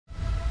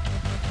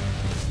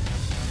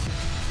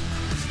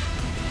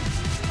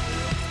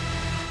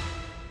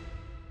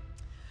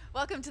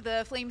Welcome to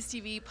the Flames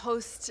TV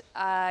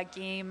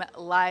post-game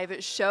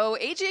live show.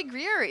 AJ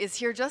Greer is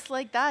here just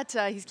like that.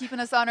 He's keeping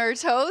us on our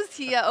toes.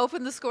 He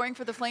opened the scoring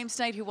for the Flames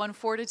tonight, who won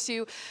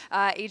 4-2.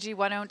 AJ,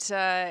 why don't,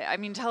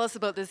 tell us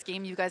about this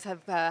game. You guys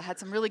have had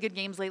some really good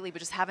games lately, but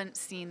just haven't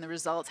seen the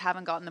results,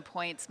 haven't gotten the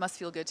points. Must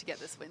feel good to get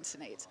this win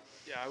tonight.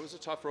 Yeah, it was a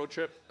tough road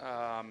trip.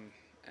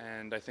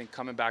 And I think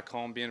coming back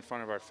home, being in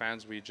front of our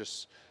fans, we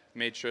just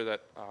made sure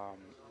that,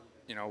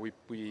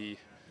 we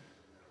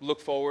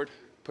look forward,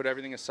 put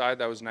everything aside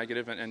that was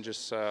negative, and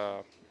just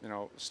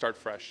start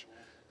fresh.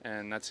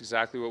 And that's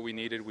exactly what we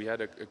needed. We had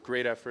a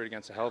great effort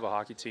against a hell of a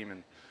hockey team,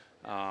 and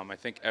I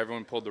think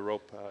everyone pulled the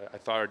rope. I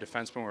thought our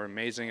defensemen were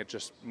amazing at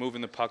just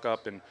moving the puck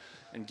up and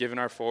giving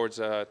our forwards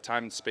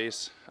time and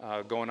space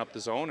going up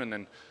the zone. And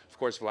then, of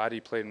course,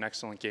 Vladdy played an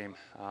excellent game.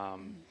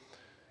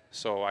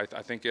 So I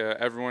think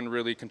everyone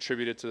really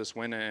contributed to this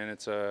win, and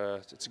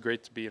it's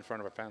great to be in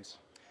front of our fans.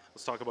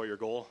 Let's talk about your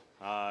goal.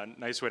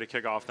 Nice way to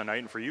kick off the night,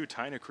 and for you,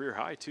 tying a career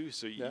high too.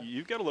 So yeah.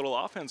 You've got a little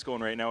offense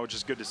going right now, which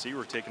is good to see.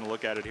 We're taking a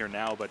look at it here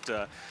now. But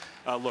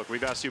look,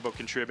 we've asked you about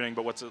contributing,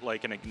 but what's it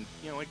like in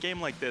a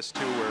game like this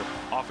too, where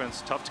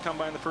offense tough to come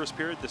by in the first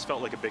period? This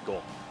felt like a big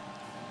goal.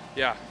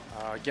 Yeah.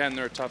 Again,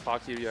 they're a tough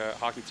hockey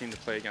team to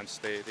play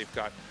against. They've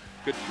got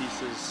good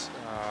pieces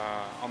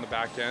on the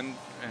back end,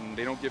 and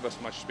they don't give us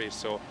much space.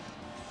 So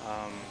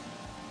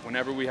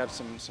whenever we have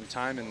some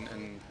time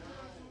and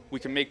we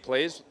can make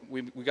plays,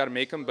 we got to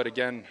make them. But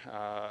again,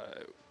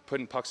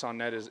 putting pucks on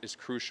net is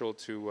crucial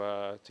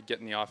to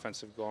getting the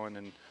offensive going.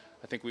 And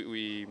I think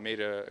we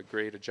made a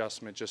great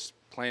adjustment, just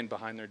playing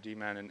behind their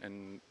D-man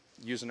and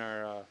using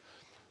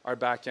our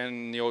back end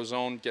in the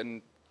O-zone,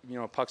 getting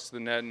pucks to the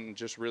net and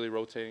just really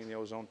rotating the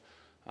O-zone.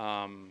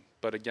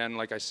 But again,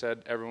 like I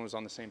said, everyone was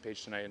on the same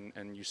page tonight,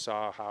 and you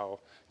saw how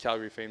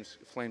Calgary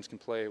Flames can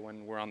play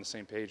when we're on the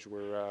same page.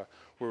 We're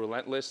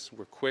relentless,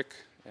 we're quick,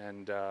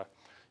 and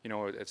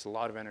it's a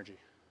lot of energy.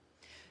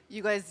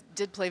 You guys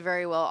did play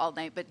very well all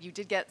night, but you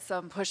did get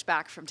some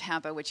pushback from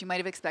Tampa, which you might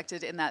have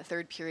expected in that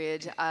third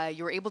period.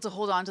 You were able to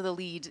hold on to the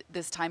lead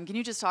this time. Can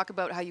you just talk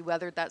about how you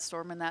weathered that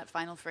storm in that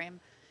final frame?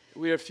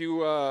 We had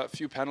a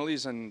few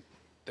penalties, and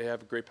they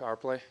have a great power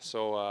play.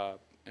 So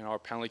our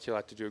penalty kill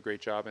had to do a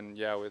great job. And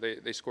yeah,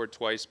 they scored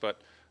twice,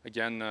 but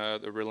again,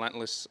 the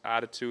relentless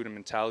attitude and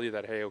mentality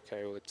that, hey,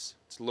 okay, let's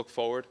look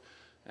forward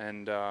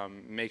and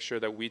make sure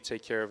that we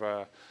take care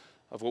of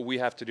what we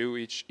have to do.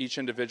 Each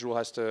individual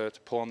has to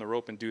pull on the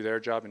rope and do their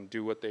job and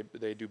do what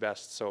they do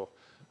best. So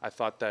I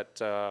thought that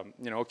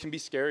it can be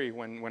scary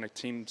when a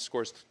team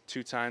scores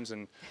 2 times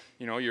and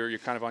you're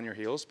kind of on your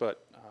heels.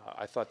 But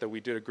I thought that we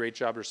did a great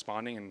job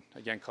responding. And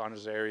again, Connor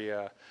Zary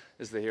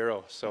is the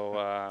hero.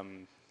 So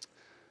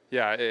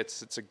yeah,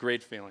 it's a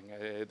great feeling.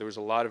 There was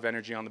a lot of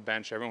energy on the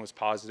bench. Everyone was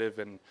positive,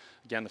 and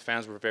again, the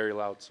fans were very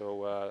loud.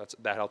 So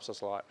that helps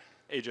us a lot.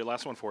 AJ,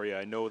 last one for you.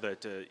 I know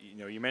that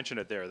you mentioned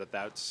it there,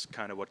 that's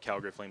kind of what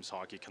Calgary Flames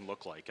hockey can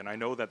look like. And I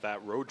know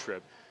that road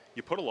trip,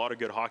 you put a lot of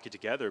good hockey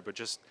together, but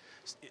just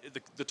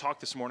the talk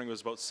this morning was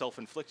about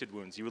self-inflicted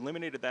wounds. You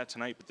eliminated that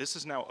tonight, but this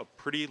is now a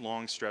pretty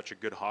long stretch of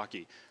good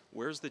hockey.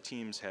 Where's the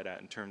team's head at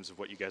in terms of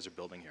what you guys are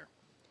building here?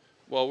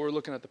 Well, we're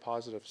looking at the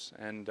positives,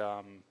 and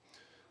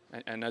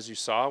as you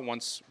saw,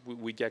 once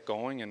we get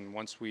going and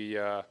once we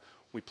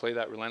play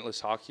that relentless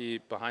hockey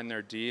behind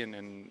their D,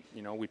 and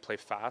we play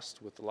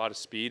fast with a lot of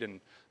speed, and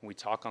we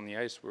talk on the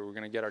ice, we're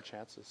going to get our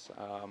chances.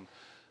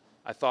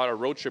 I thought our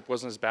road trip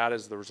wasn't as bad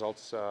as the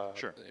results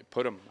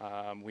put them.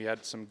 We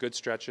had some good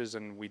stretches,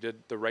 and we did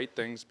the right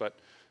things, but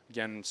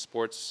again,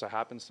 sports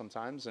happens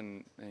sometimes,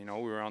 and we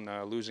were on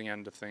the losing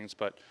end of things.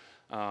 But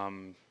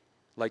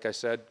like I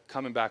said,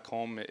 coming back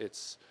home,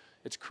 it's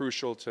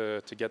crucial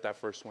to get that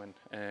first win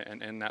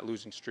and end that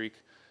losing streak.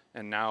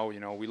 And now,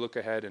 we look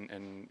ahead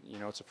and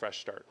it's a fresh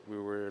start. We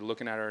were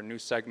looking at our new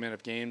segment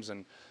of games,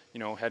 and,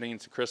 heading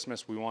into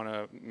Christmas, we want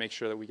to make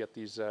sure that we get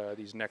these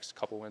next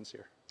couple wins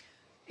here.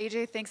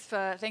 AJ, thanks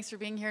for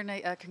being here.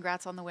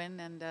 Congrats on the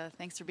win, and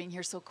thanks for being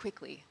here so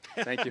quickly.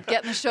 Thank you.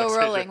 Getting the show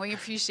rolling. We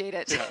appreciate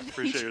it. Yeah,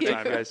 appreciate your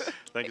time, guys.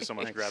 Thank you so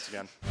much. Congrats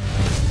again.